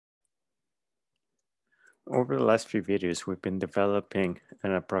Over the last few videos, we've been developing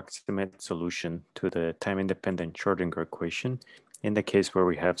an approximate solution to the time-independent Schrodinger equation in the case where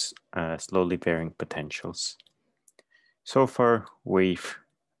we have slowly varying potentials. So far, we've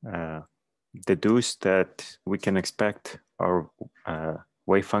deduced that we can expect our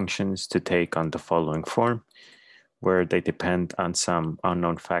wave functions to take on the following form, where they depend on some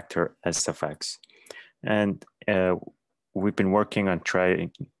unknown factor s of x. And we've been working on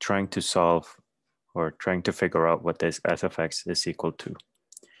trying to solve or trying to figure out what this s of x is equal to.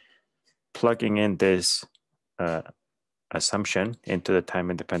 Plugging in this assumption into the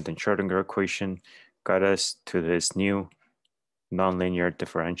time-independent Schrodinger equation got us to this new nonlinear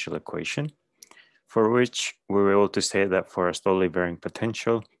differential equation, for which we were able to say that for a slowly varying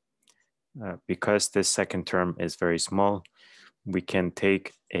potential, because this second term is very small, we can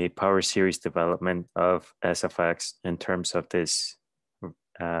take a power series development of s of x in terms of this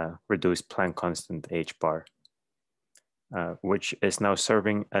reduced Planck constant h bar, which is now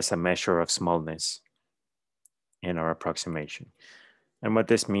serving as a measure of smallness in our approximation. And what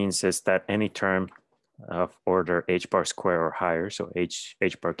this means is that any term of order h bar square or higher, so h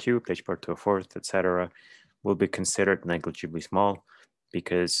bar cubed, h bar to a fourth, etc., will be considered negligibly small,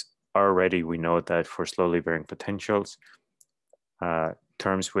 because already we know that for slowly varying potentials,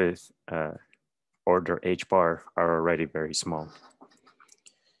 terms with order h bar are already very small.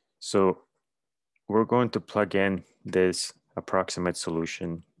 So we're going to plug in this approximate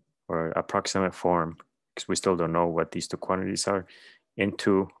solution or approximate form, because we still don't know what these two quantities are,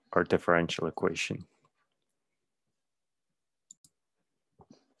 into our differential equation.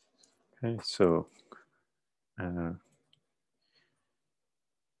 Okay, so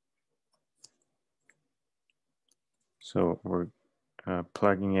we're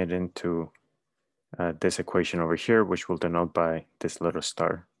plugging it into this equation over here, which we'll denote by this little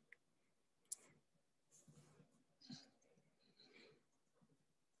star.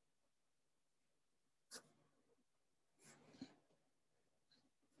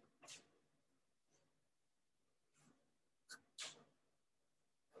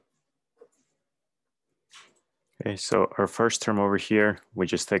 Okay, so our first term over here, we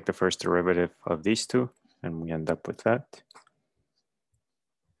just take the first derivative of these two, and we end up with that.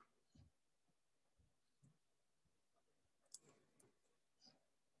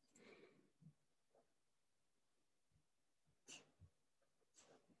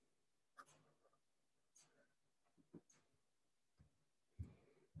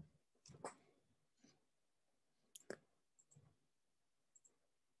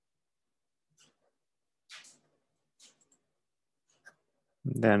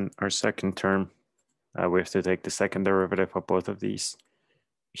 Then our second term, we have to take the second derivative of both of these.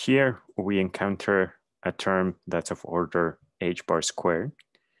 Here we encounter a term that's of order h bar squared.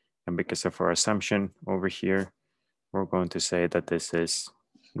 And because of our assumption over here, we're going to say that this is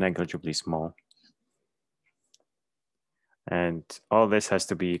negligibly small. And all this has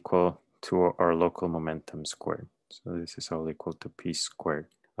to be equal to our local momentum squared. So this is all equal to p squared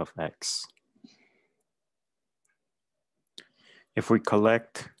of x. If we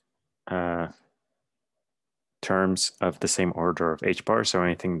collect terms of the same order of h bar, so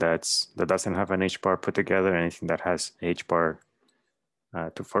anything that doesn't have an h bar put together, anything that has h bar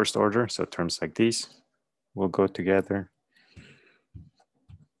to first order, so terms like these will go together.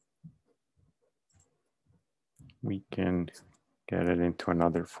 We can get it into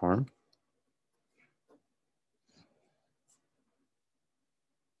another form.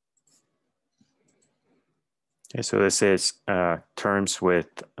 Okay, so this is terms with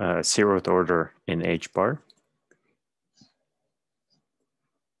zeroth order in h bar.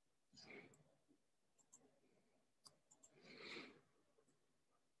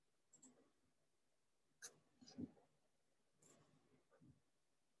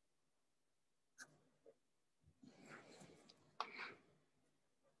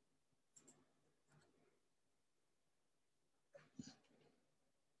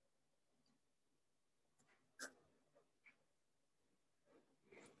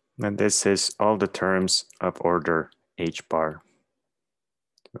 And this is all the terms of order h bar.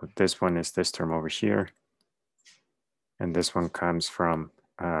 So this one is this term over here. And this one comes from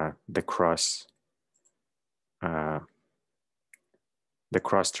the cross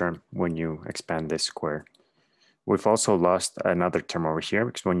term when you expand this square. We've also lost another term over here,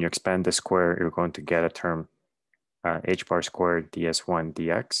 because when you expand the square, you're going to get a term h bar squared ds1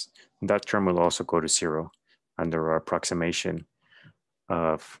 dx. And that term will also go to 0 under our approximation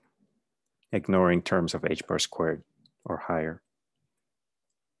of ignoring terms of h bar squared or higher.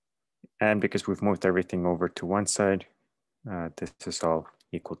 And because we've moved everything over to one side, this is all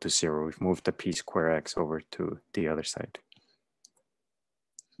equal to 0. We've moved the p square x over to the other side.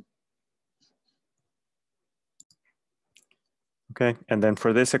 Okay, and then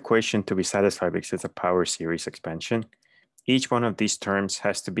for this equation to be satisfied, because it's a power series expansion, each one of these terms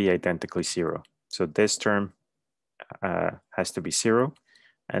has to be identically 0. So this term has to be 0,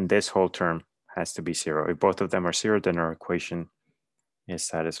 and this whole term has to be 0. If both of them are 0, then our equation is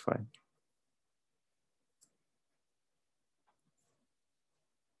satisfied.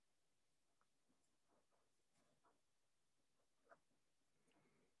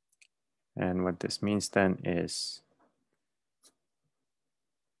 And what this means then is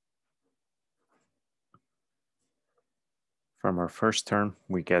from our first term,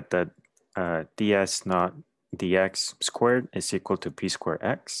 we get that ds not dx squared is equal to p squared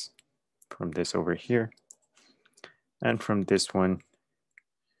x from this over here. And from this one,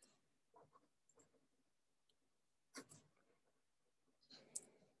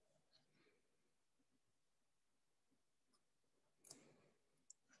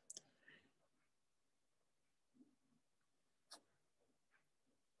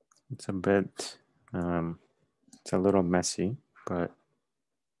 it's a bit, it's a little messy, but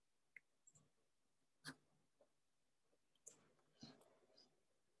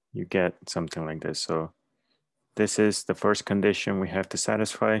you get something like this. So this is the first condition we have to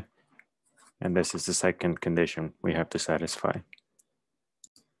satisfy, and this is the second condition we have to satisfy.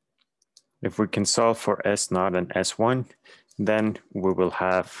 If we can solve for S0 and S1, then we will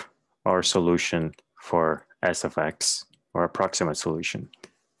have our solution for S of x, or approximate solution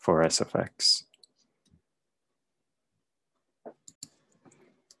for S of x.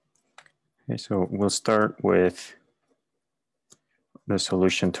 Okay, so we'll start with the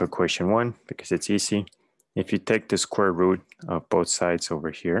solution to equation 1 because it's easy. If you take the square root of both sides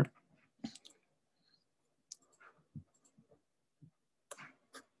over here,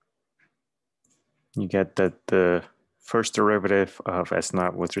 you get that the first derivative of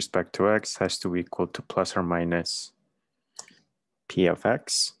S0 with respect to x has to equal to plus or minus p of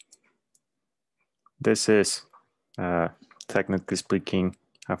x. This is, technically speaking,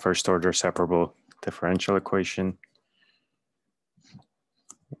 a first order separable differential equation,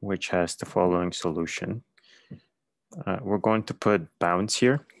 which has the following solution. We're going to put bounds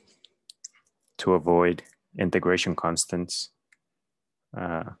here to avoid integration constants,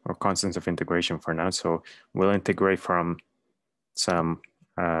 or constants of integration for now. So we'll integrate from some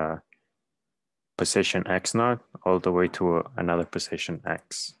position x0 all the way to another position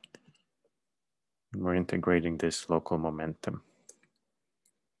x. We're integrating this local momentum.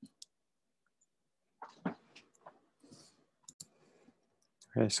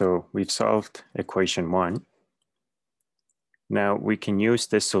 Okay, so we've solved equation 1. Now we can use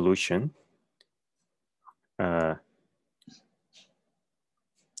this solution, or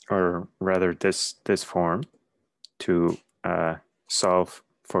rather this form, to solve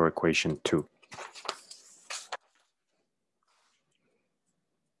for equation 2.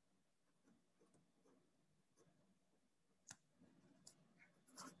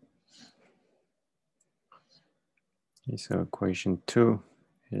 Okay, so equation 2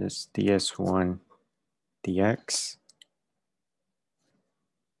 is ds1 dx is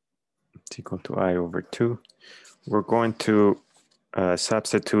equal to I over 2. We're going to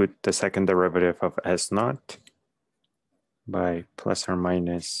substitute the second derivative of S0 by plus or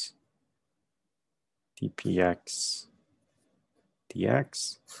minus dpx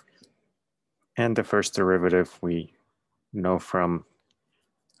dx. And the first derivative we know from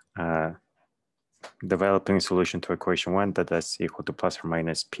developing a solution to equation 1 that that's equal to plus or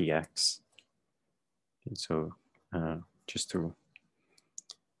minus px. And so just to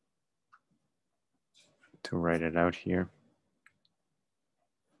write it out here.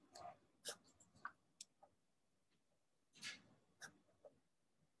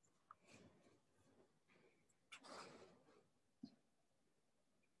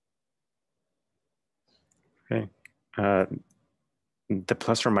 Okay, the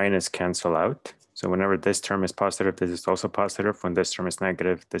plus or minus cancel out. So whenever this term is positive, this is also positive. When this term is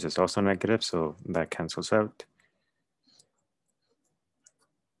negative, this is also negative. So that cancels out.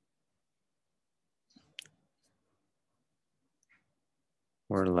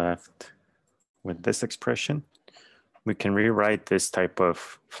 We're left with this expression. We can rewrite this type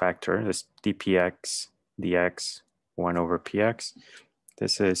of factor, this dpx dx 1 over px.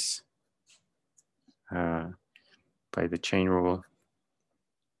 This is, by the chain rule,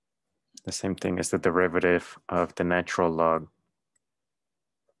 the same thing as the derivative of the natural log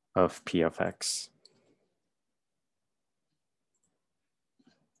of p of x.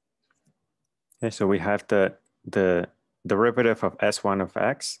 Okay, so we have the derivative of S1 of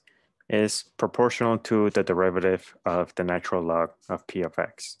x is proportional to the derivative of the natural log of P of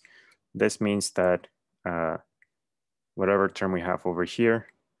x. This means that whatever term we have over here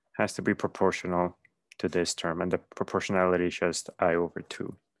has to be proportional to this term, and the proportionality is just I over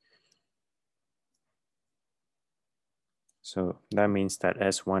 2. So that means that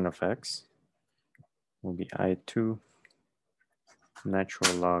S1 of x will be I2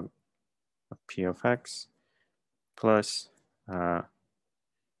 natural log of P of x plus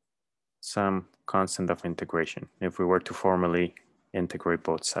some constant of integration if we were to formally integrate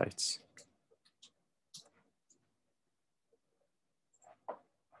both sides.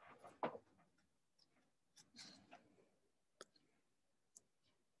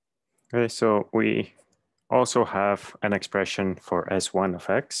 Okay, so we also have an expression for S1 of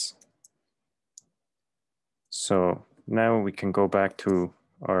x. So now we can go back to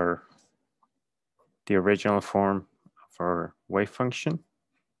the original form of our wave function,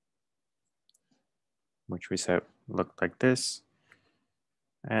 which we said looked like this.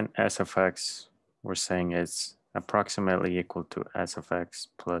 And S of x, we're saying it's approximately equal to S of x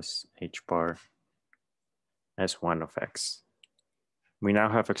plus h bar S1 of x. We now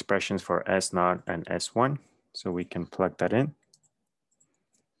have expressions for S0 and S1, so we can plug that in.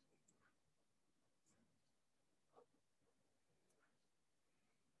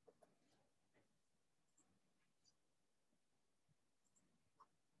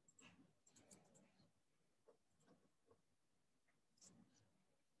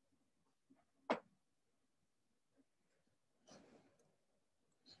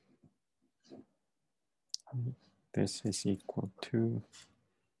 This is equal to,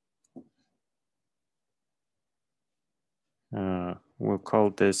 we'll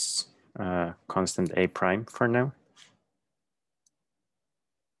call this constant A prime for now.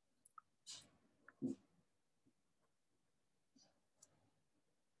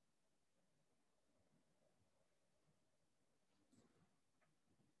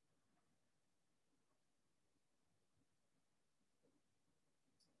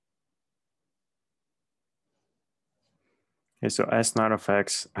 Okay, so S0 of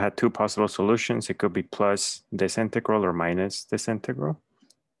x had two possible solutions. It could be plus this integral or minus this integral.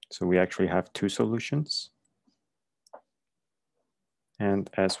 So we actually have two solutions. And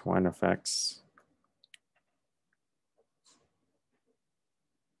S1 of x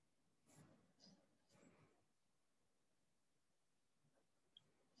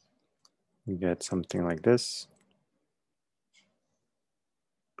we get something like this.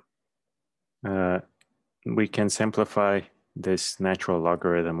 We can simplify this natural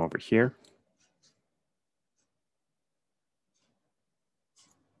logarithm over here.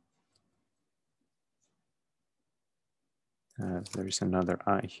 There's another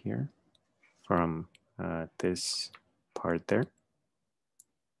I here from this part there.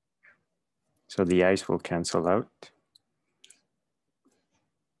 So the i's will cancel out.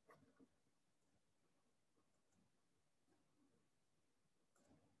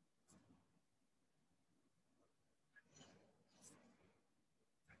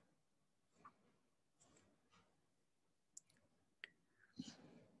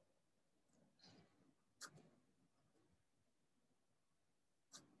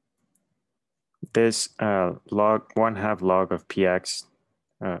 This log 1/2 log of px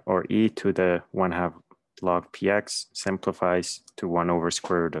or e to the 1/2 log px simplifies to 1 over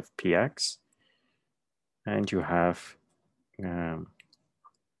square root of px. And you have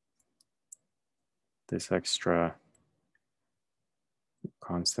this extra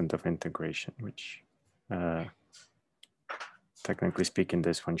constant of integration, which technically speaking,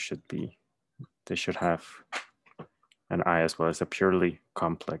 this should have an I as well as a purely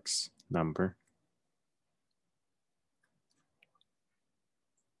complex number.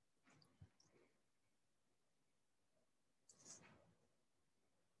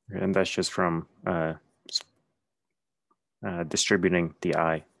 And that's just from distributing the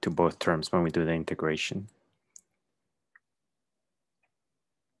I to both terms when we do the integration.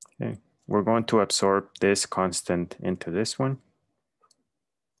 Okay, we're going to absorb this constant into this one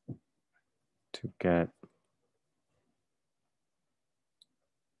to get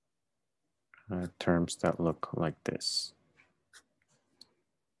terms that look like this.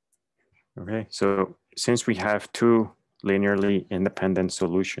 Okay, so since we have two linearly independent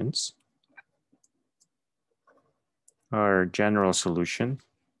solutions, our general solution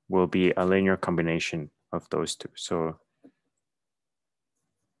will be a linear combination of those two. So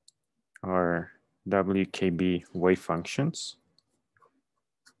our WKB wave functions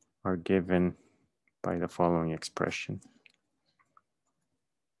are given by the following expression.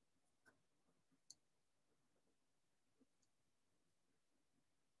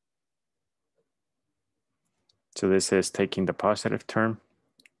 So this is taking the positive term.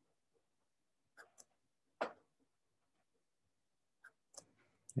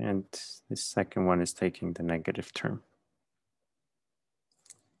 And the second one is taking the negative term.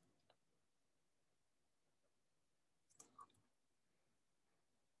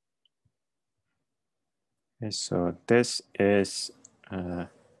 Okay, so this is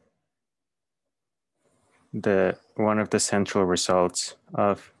one of the central results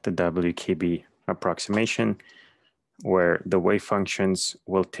of the WKB approximation, where the wave functions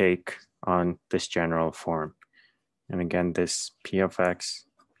will take on this general form. And again, this P of x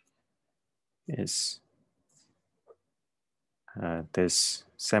is this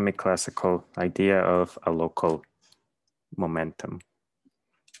semi-classical idea of a local momentum.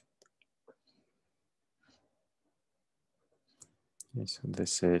 Okay, so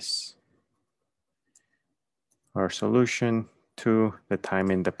this is our solution to the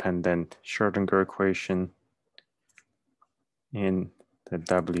time-independent Schrodinger equation in the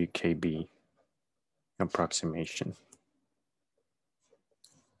WKB approximation.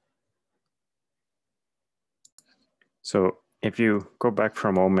 So if you go back for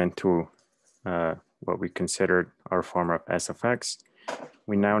a moment to what we considered our form of S of x,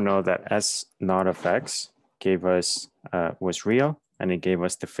 we now know that S naught of x gave us, was real, and it gave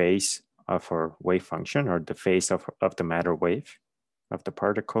us the phase of our wave function, or the phase of the matter wave of the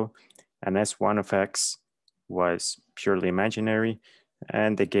particle. And S1 of x was purely imaginary,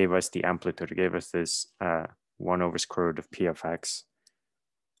 and they gave us the amplitude. It gave us this 1 over square root of P of x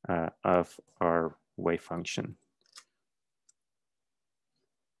of our wave function.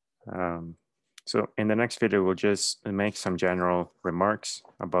 So in the next video, we'll just make some general remarks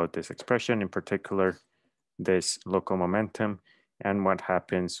about this expression, in particular, this local momentum, and what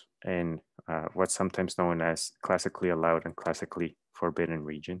happens in what's sometimes known as classically allowed and classically forbidden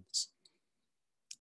regions.